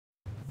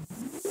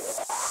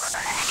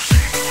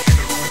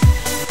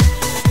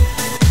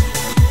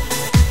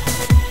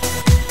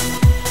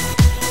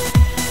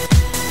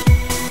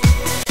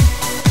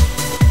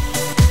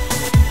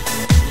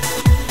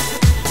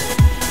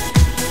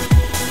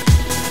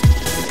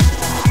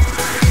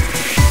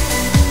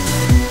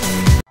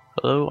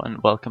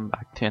welcome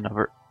back to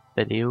another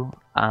video,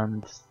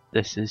 and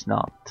this is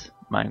not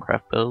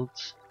Minecraft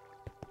builds,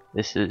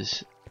 this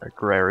is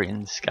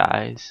Agrarian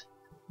Skies.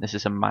 This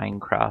is a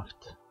Minecraft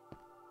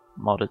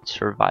modded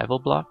survival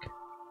block.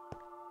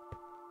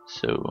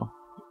 So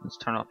let's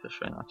turn off this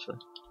rain actually.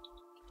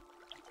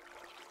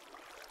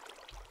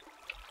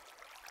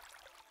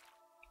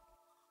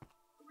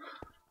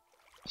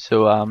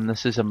 So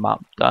this is a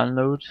map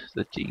download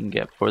that you can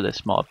get for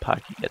this mod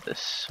pack. You get this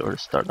sort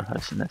of starter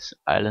house in this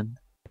island.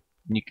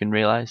 And you can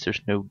realize there's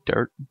no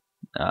dirt.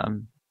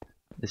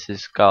 This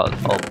has got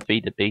all the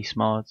feed the base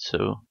mods,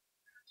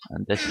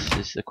 and this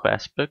is the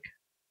quest book.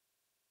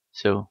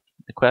 So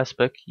the quest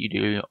book, you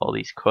do all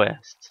these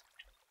quests,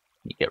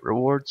 you get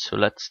rewards. So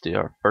let's do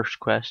our first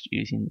quest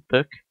using the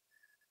book.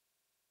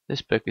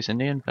 This book is a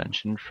new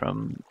invention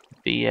from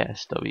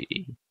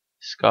BSWE,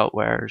 Scott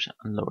Wares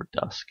and Lord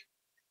Dusk.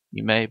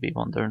 You may be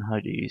wondering how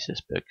to use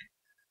this book.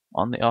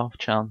 On the off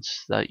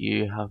chance that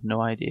you have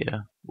no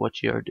idea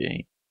what you are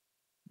doing,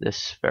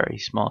 this very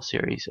small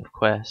series of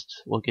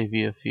quests will give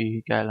you a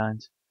few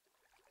guidelines.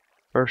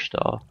 First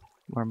off,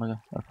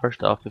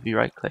 if you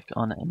right click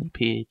on any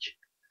page,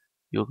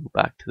 you'll go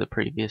back to the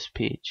previous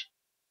page.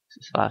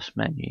 This is last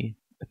menu.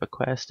 If a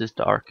quest is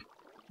dark,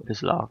 it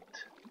is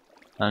locked,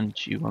 and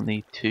you will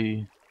need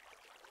to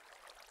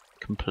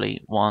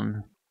complete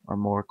one or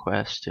more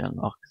quests to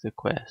unlock the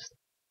quest.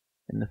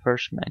 In the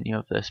first menu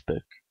of this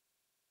book,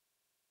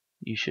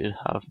 you should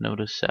have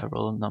noticed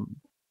several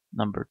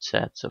numbered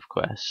sets of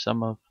quests,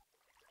 some of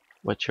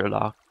which are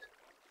locked.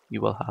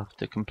 You will have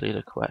to complete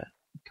a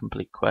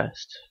complete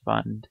quest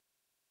found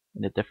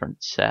in a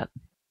different set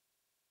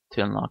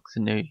to unlock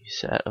the new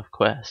set of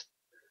quests.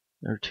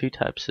 There are two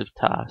types of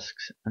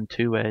tasks and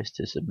two ways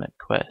to submit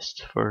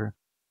quests for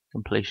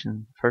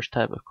completion. The first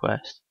type of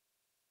quest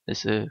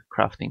is a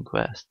crafting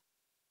quest.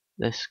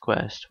 This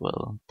quest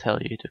will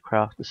tell you to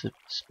craft a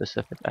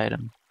specific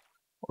item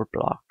or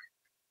block.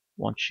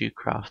 Once you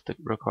craft the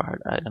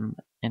required item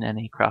in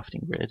any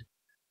crafting grid,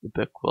 the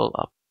book will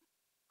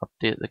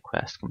update the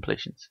quest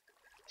completions.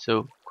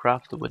 So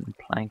craft a wooden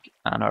plank,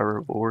 and our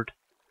reward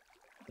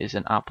is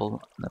an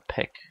apple and a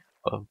pick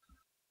of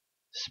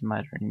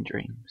smattering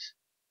dreams.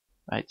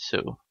 Right,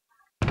 so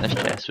in this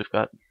chest we've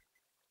got a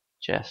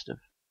chest of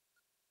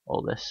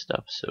all this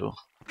stuff, so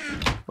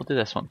we'll do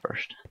this one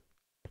first.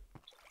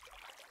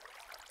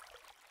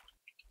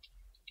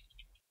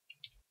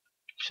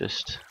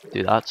 Just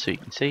do that so you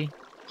can see.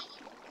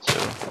 So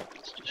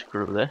let's just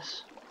grow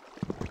this.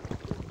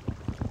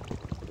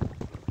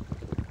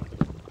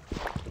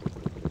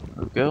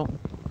 There we go.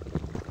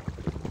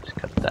 Just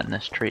cut down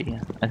this tree.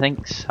 I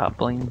think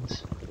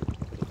saplings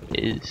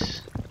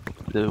is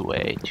the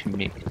way to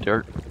make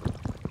dirt.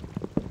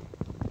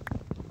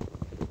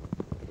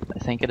 I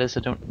think it is,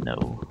 I don't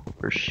know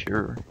for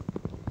sure,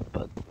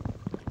 but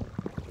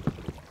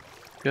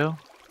go.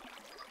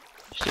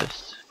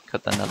 Just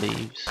cut down the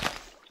leaves.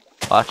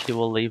 Well, actually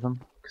we'll leave them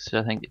because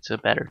I think it's a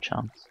better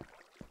chance.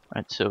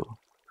 Right, so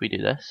if we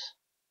do this,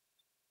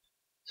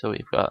 so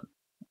we've got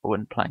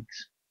wooden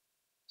planks,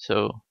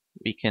 so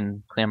we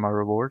can claim our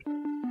reward.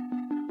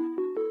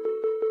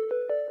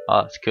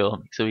 Oh, that's cool.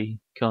 Makes a wee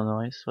cool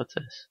noise. What's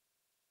this?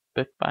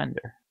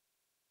 Bookbinder.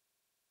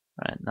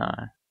 Right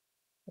now,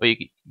 well,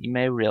 you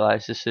may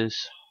realize this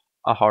is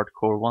a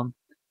hardcore one.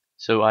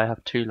 So I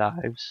have 2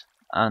 lives,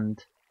 and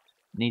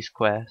in these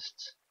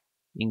quests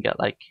you can get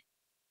like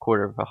a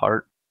quarter of a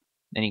heart.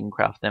 Then you can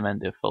craft them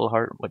into a full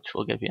heart, which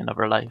will give you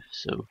another life.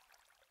 So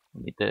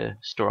we need to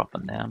store up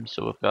on them.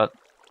 So we've got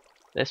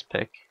this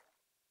pick.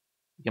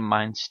 You can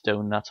mine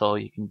stone. That's all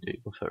you can do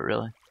with it,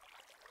 really.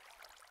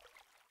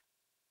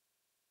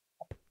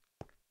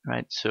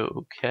 Right.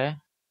 So okay,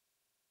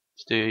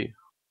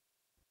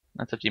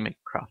 let's actually make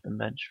a crafting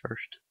bench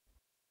first.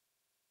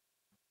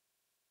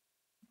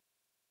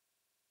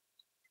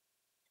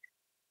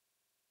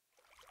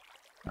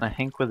 And I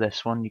think with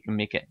this one you can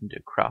make it into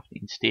a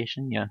crafting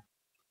station. Yeah.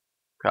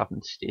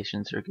 Crafting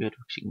stations are good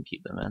because you can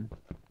keep them in.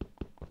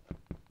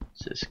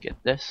 Let's just get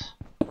this.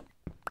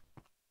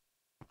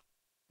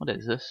 What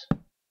is this?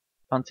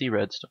 Fancy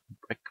redstone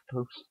brick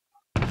post.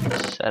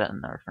 Let's set it in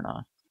there for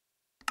now.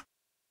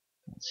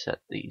 Let's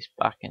set these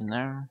back in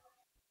there.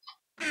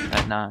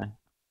 Right now,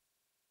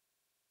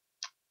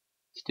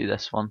 let's do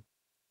this one.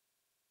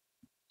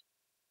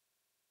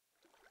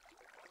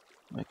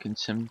 My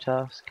consume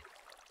task.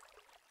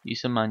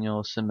 Use a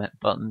manual submit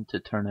button to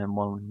turn in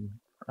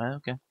one. Right,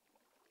 okay.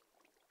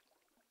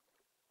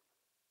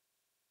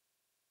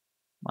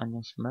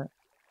 Manual submit.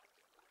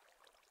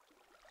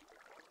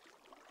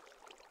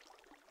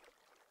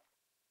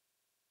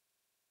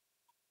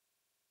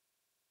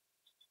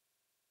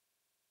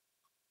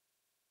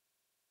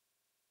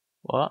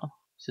 What?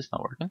 Is this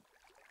not working?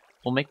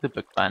 We'll make the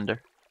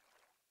bookbinder.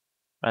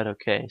 Right,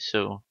 okay,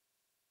 so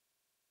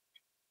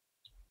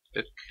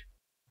book.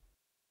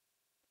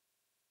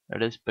 There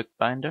it is,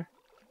 bookbinder.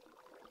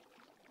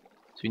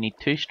 So we need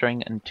 2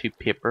 string and 2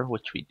 paper,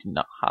 which we do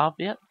not have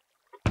yet.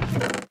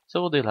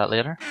 So we'll do that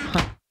later.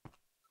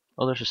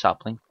 Oh, there's a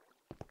sapling.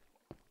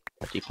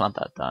 Actually plant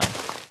that down.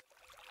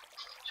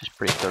 just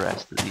break the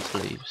rest of these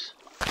leaves.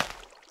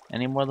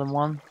 Any more than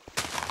one?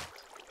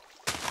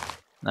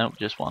 Nope,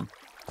 just one.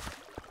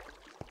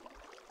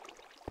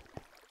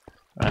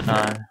 Right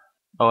now,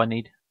 oh, I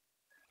need.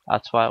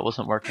 That's why it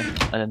wasn't working.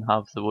 I didn't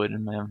have the wood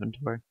in my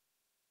inventory.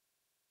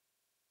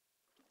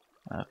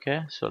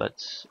 Okay, so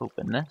let's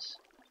open this.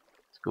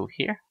 Let's go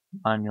here.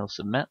 Manual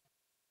submit.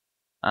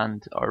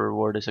 And our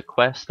reward is a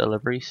quest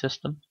delivery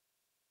system.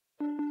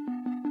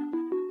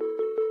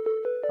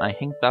 I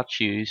think that's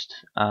used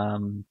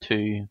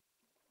to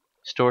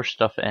store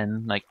stuff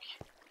in, like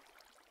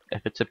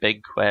if it's a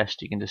big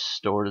quest you can just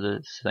store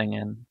this thing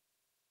in.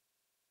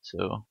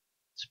 So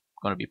it's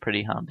going to be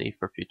pretty handy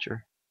for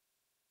future.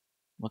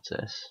 What's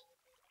this?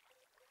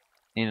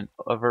 Need an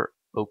other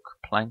oak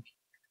plank.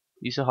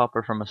 Use a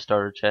hopper from a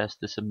starter chest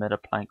to submit a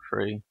plank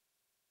through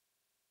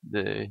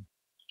the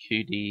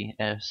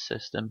QDS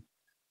system.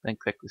 Then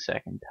click the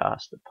second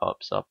task that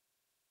pops up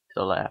to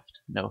the left.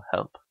 No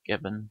help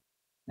given.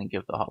 Then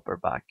give the hopper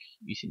back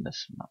using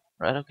this map.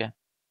 Right, okay.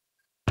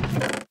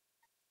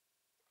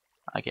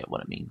 I get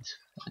what it means.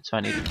 So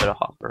I need to put a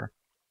hopper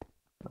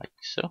like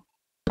so.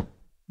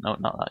 No,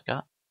 not like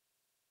that.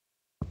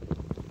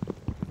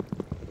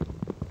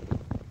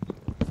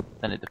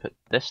 Then I need to put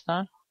this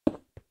down.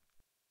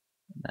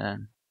 And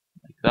then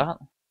like that.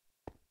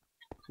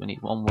 So we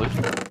need one wood.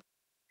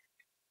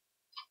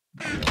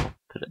 And we'll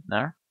put it in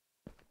there.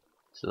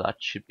 So that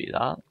should be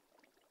that.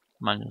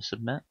 Manual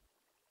submit.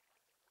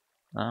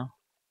 No.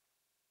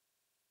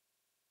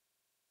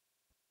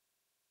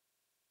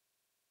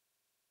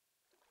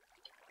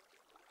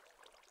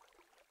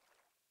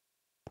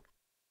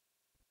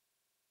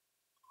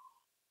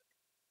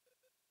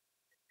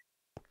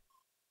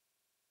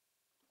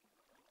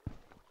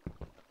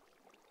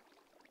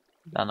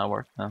 That not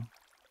work now.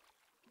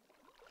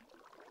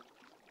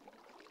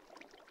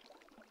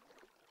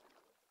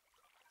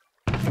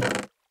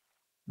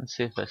 Let's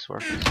see if this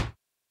works. Did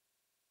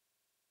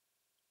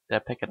I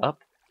pick it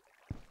up?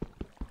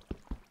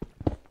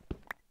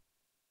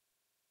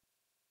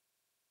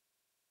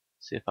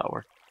 See if that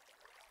worked.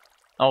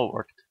 Oh, it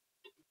worked.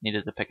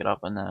 Needed to pick it up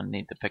and then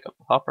need to pick up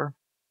the hopper.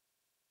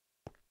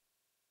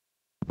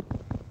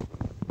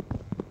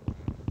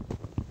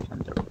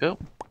 And there we go.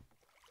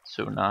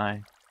 So now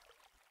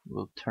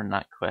we'll turn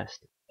that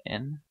quest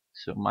in.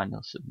 So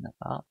manual submit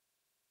that.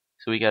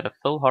 So we get a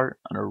full heart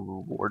and a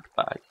reward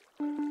bag.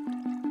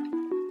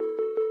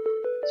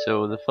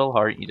 So the full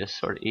heart, you just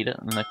sort of eat it,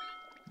 and look,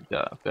 we've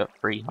got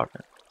free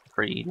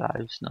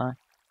lives now.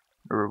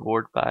 A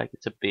reward bag,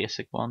 it's a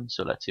basic one,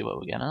 so let's see what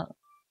we get at.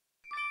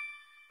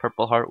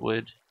 Purple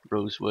heartwood,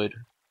 rosewood,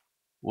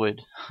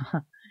 wood,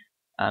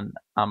 and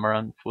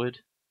amaranth wood.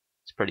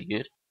 It's pretty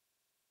good.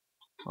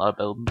 A lot of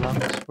building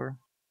blocks for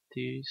to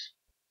use.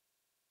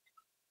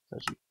 So I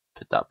should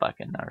put that back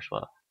in there as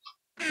well.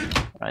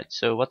 Right,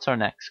 so what's our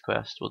next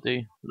quest? We'll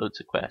do loads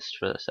of quests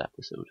for this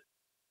episode.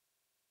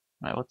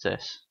 Right, what's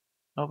this?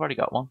 Oh, I've already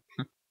got one.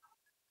 You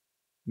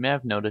may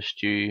have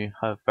noticed you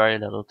have very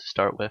little to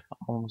start with,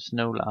 almost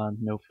no land,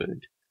 no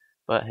food.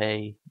 But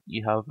hey,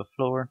 you have a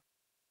floor.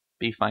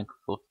 Be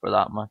thankful for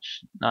that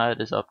much. Now it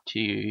is up to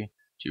you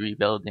to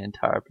rebuild the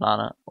entire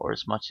planet, or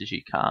as much as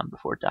you can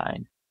before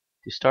dying.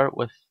 To start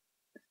with,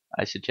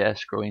 I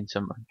suggest growing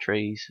some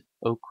trees.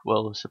 Oak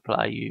will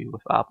supply you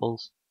with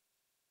apples,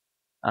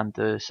 and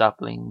the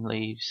sapling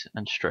leaves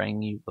and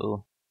string you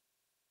will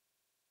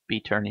be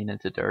turning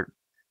into dirt.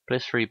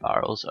 Place 3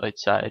 barrels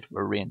outside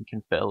where rain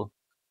can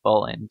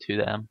fall into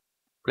them.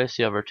 Place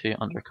the other 2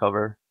 under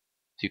cover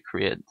to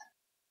create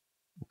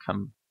a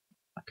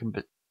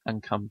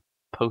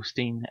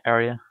composting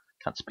area.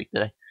 Can't speak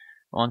today.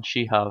 Once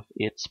you have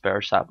 8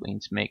 spare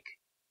saplings, make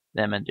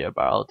them into a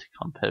barrel to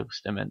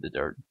compost them into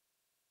dirt.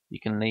 You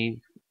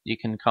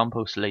can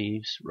compost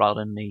leaves,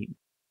 rotten meat,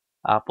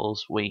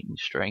 apples, wheat, and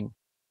string.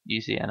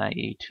 Use the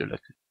NIE to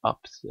look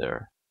up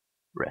their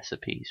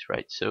recipes.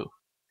 Right, so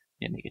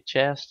you make a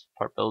chest,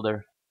 part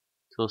builder,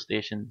 tool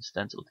station,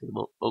 stencil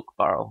table, oak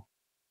barrel,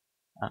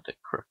 and a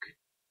crook.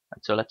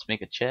 Right, so let's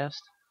make a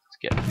chest. Let's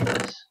get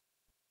this.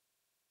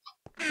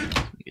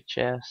 Let's make a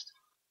chest.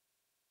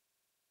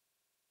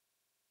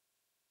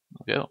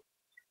 There we go.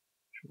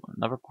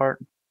 Another part.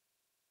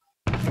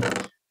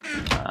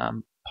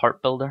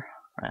 Part builder.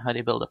 Right, how do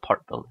you build a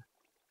part builder?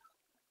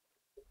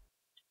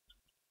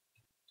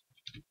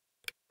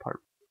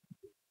 Part.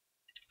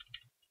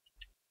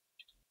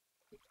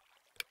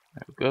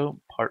 There we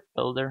go. Part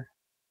builder.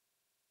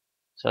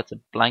 So that's a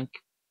blank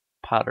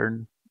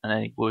pattern and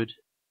any wood.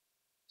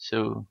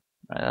 So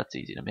right, that's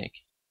easy to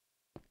make.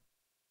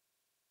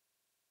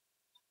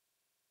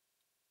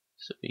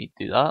 So we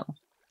do that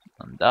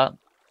and that.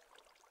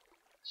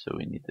 So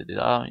we need to do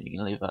that. You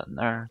can leave that in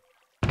there.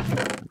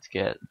 Let's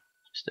get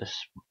just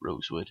this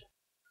rosewood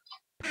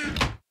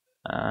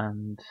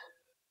and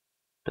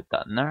put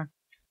that in there.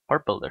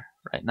 Part builder.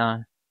 Right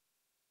now,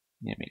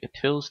 you need to make a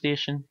tool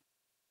station.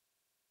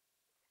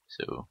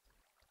 So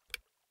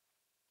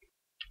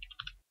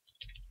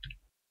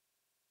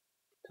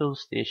tool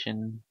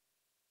station,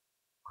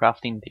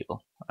 crafting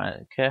table. Alright,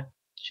 okay,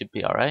 should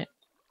be alright.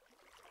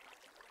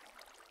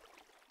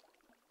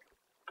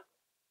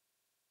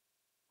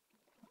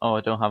 Oh,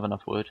 I don't have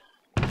enough wood.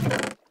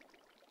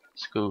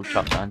 Let's go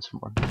chop down some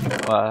more.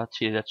 Well,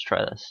 actually, let's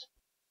try this.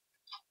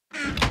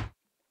 This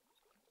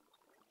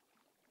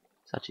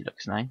actually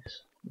looks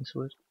nice, this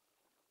wood.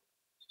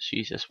 Just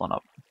use this one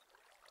up.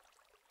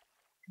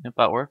 If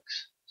that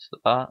works, so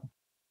that,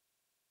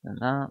 and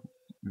that,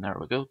 and there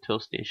we go, tool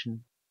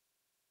station.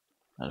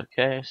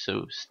 Okay,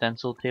 so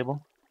stencil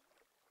table.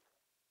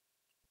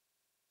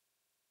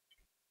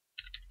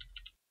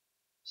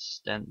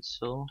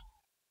 Stencil.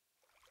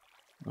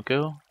 There we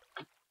go.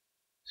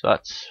 So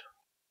that's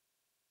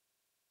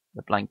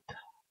the blank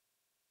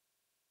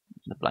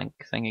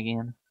thing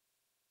again.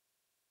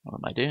 What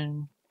am I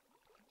doing?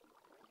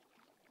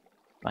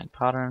 Blank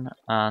pattern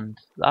and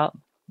that.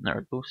 And there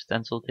we go,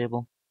 stencil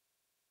table.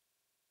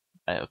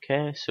 Right,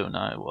 okay, so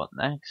now what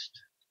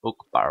next?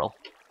 Oak barrel.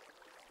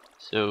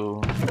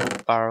 So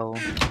oak barrel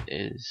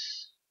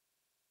is,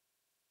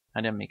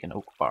 how do I make an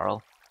oak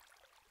barrel?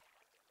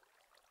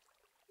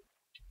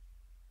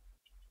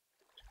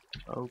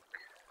 Oak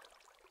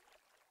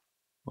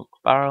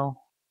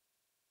barrel,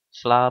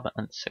 slab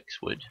and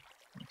 6 wood.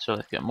 So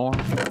let's get more.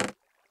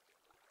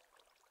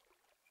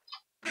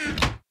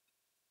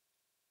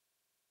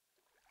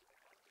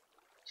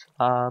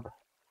 Slab,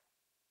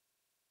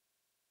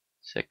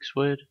 6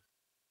 wood. Is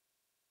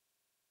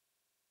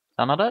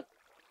that not it?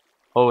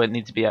 Oh, it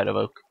needs to be out of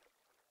oak.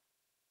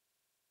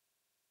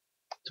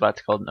 That's why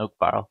it's called an oak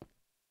barrel.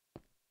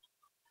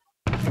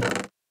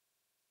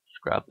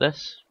 Just grab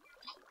this.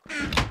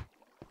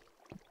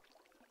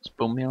 It's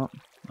bone meal.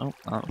 Oh,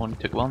 that one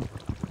took one.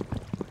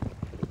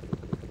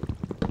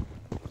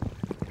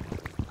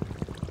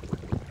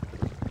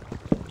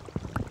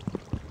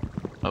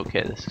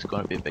 Okay, this is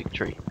going to be a big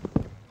tree.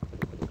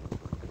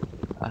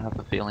 I have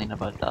a feeling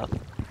about that.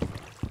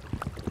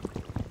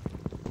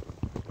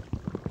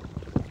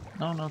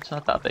 No, it's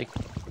not that big.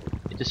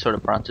 It just sort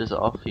of branches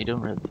off. You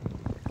don't really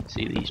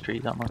see these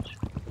trees that much.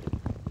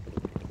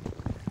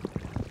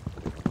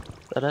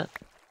 Is that it?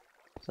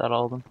 Is that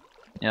all of them?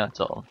 Yeah, that's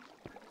all.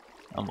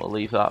 And we'll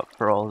leave that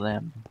for all of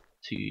them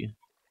to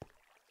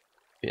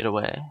fade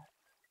away.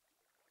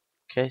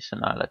 Okay, so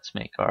now let's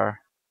make our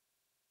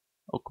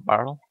oak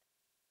barrel.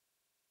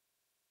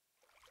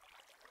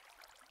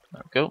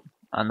 There we go.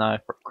 And now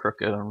for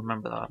crook,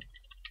 remember that.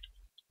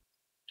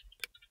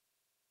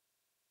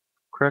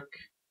 Crook,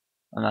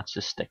 and that's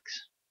just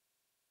sticks.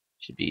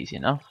 Should be easy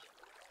enough.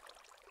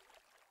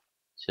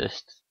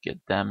 Just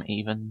get them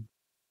even.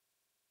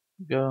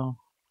 Go.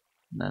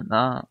 And then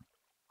that.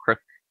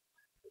 Crook.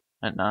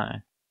 And now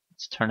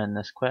let's turn in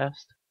this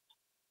quest.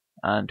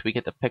 And we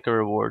get to pick a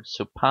reward.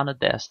 So Pan of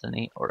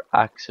Destiny or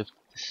Axe of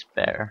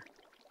Despair.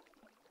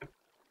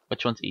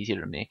 Which one's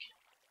easier to make?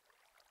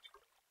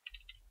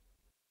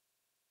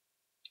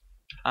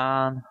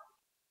 Pan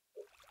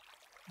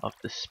of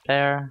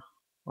Despair.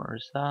 Where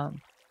is that?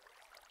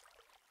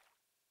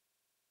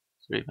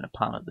 Is there even a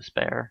Pan of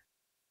Despair?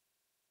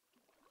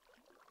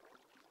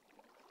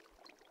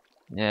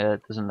 Yeah,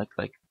 it doesn't look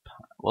like.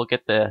 We'll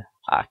get the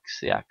axe.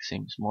 The axe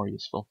seems more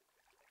useful.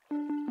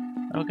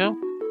 There we go.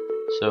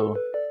 So,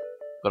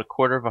 got a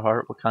quarter of a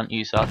heart. We can't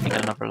use that to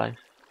get another life,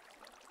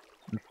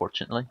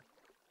 unfortunately.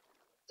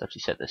 Let's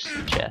actually set this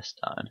chest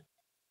down.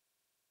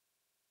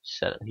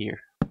 Set it here.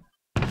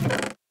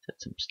 Set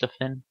some stuff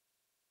in.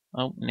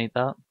 Oh, we need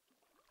that.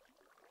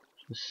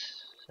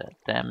 Just set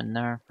them in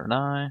there for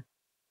now.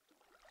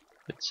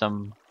 Put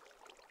some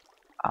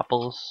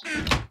apples.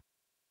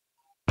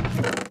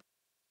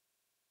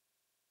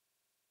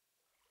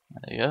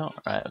 There you go.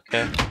 Right,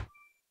 okay.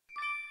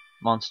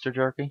 Monster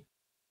jerky.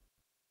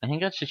 I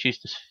think that's just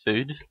used as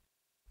food.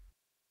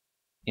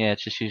 Yeah,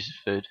 it's just used as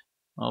food.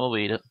 Oh, we'll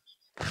eat it.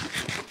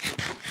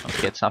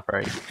 Okay, it's not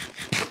very.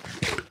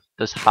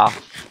 Does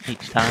half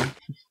each time.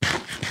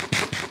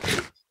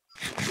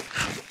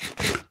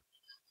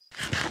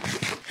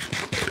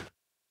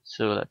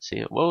 So let's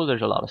see. Whoa,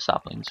 there's a lot of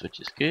saplings, which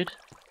is good.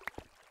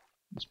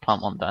 Let's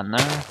plant one down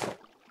there.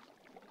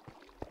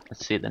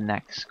 Let's see the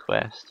next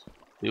quest.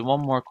 Do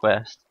one more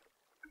quest,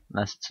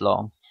 unless it's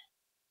long.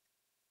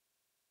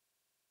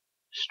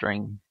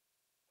 String,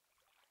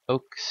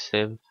 oak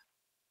sieve,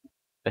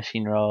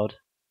 fishing rod,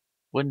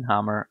 wooden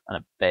hammer, and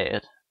a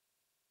bed.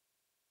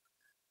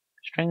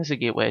 String is a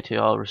gateway to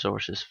all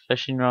resources.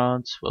 Fishing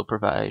rods will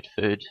provide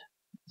food.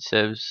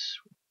 Sieves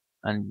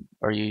and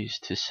are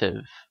used to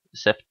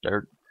sift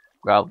dirt,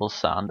 gravel,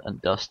 sand,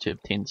 and dust to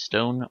obtain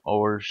stone,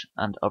 ores,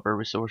 and other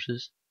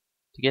resources.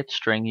 To get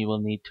string, you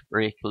will need to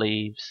break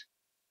leaves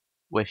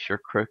with your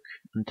crook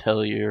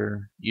until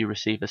you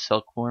receive a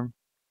silkworm.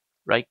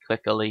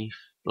 Right-click a leaf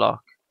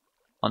block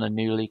on a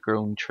newly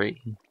grown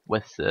tree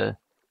with the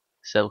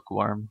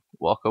silkworm.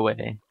 Walk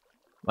away.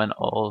 When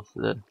all of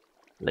the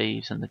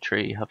leaves in the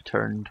tree have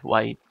turned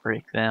white,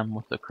 break them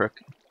with the crook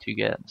to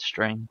get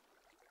string,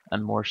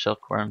 and more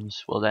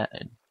silkworms will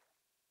then.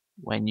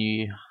 When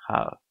you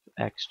have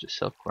extra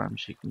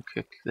silkworms, you can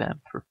cook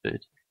them for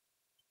food.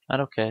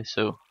 And okay,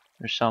 so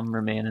there's some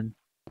remaining.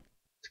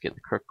 Let's get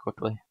the crook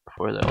quickly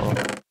before they all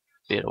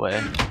fade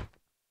away.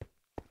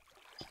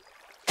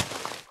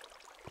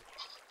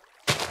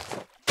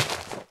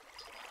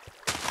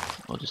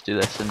 just do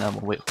this and then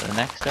we'll wait for the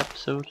next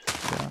episode.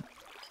 Yeah.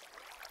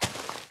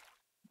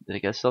 Did I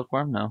get a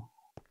silkworm? No.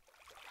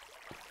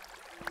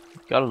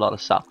 Got a lot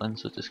of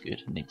saplings, which is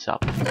good. I need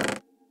saplings.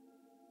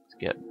 Let's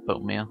get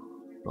bone meal.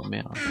 Bone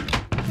meal.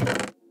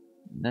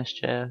 In this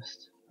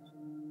chest.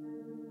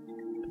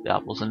 Put the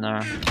apples in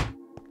there.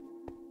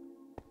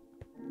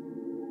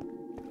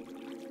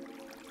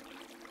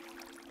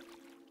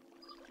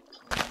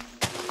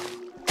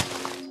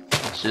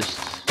 Let's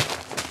just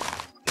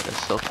get a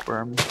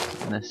silkworm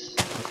and this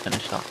will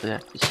finish off the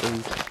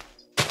episode.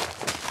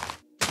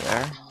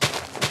 There.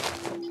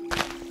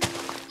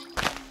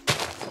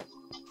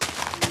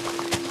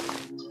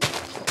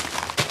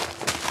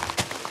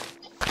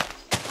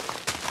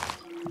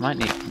 I might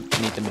need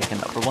to make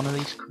another one of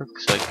these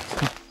crooks, like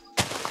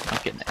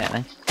not getting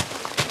any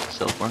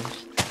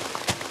silkworms.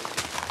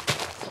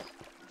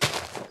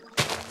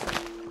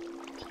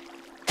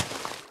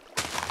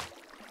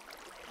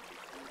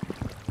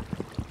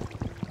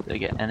 Did I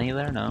get any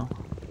there? No.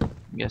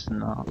 I'm guessing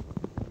not.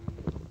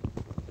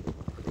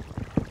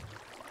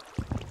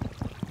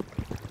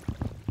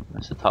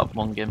 That's the top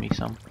one, give me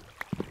some.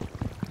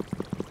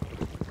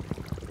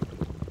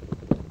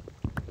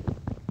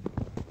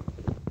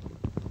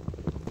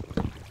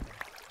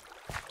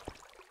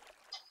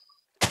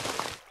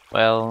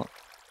 Well,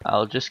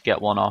 I'll just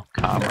get one off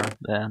camera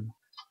then.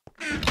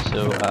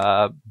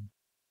 So,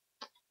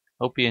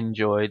 hope you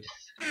enjoyed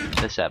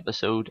this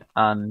episode,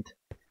 and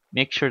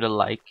make sure to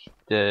like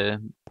to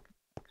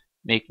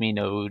make me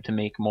know to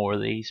make more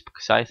of these,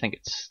 because I think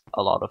it's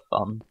a lot of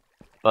fun,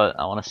 but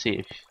I want to see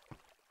if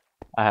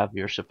I have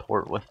your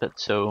support with it.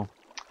 So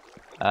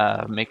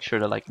make sure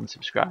to like and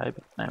subscribe,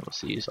 and I will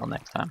see you all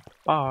next time.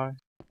 Bye.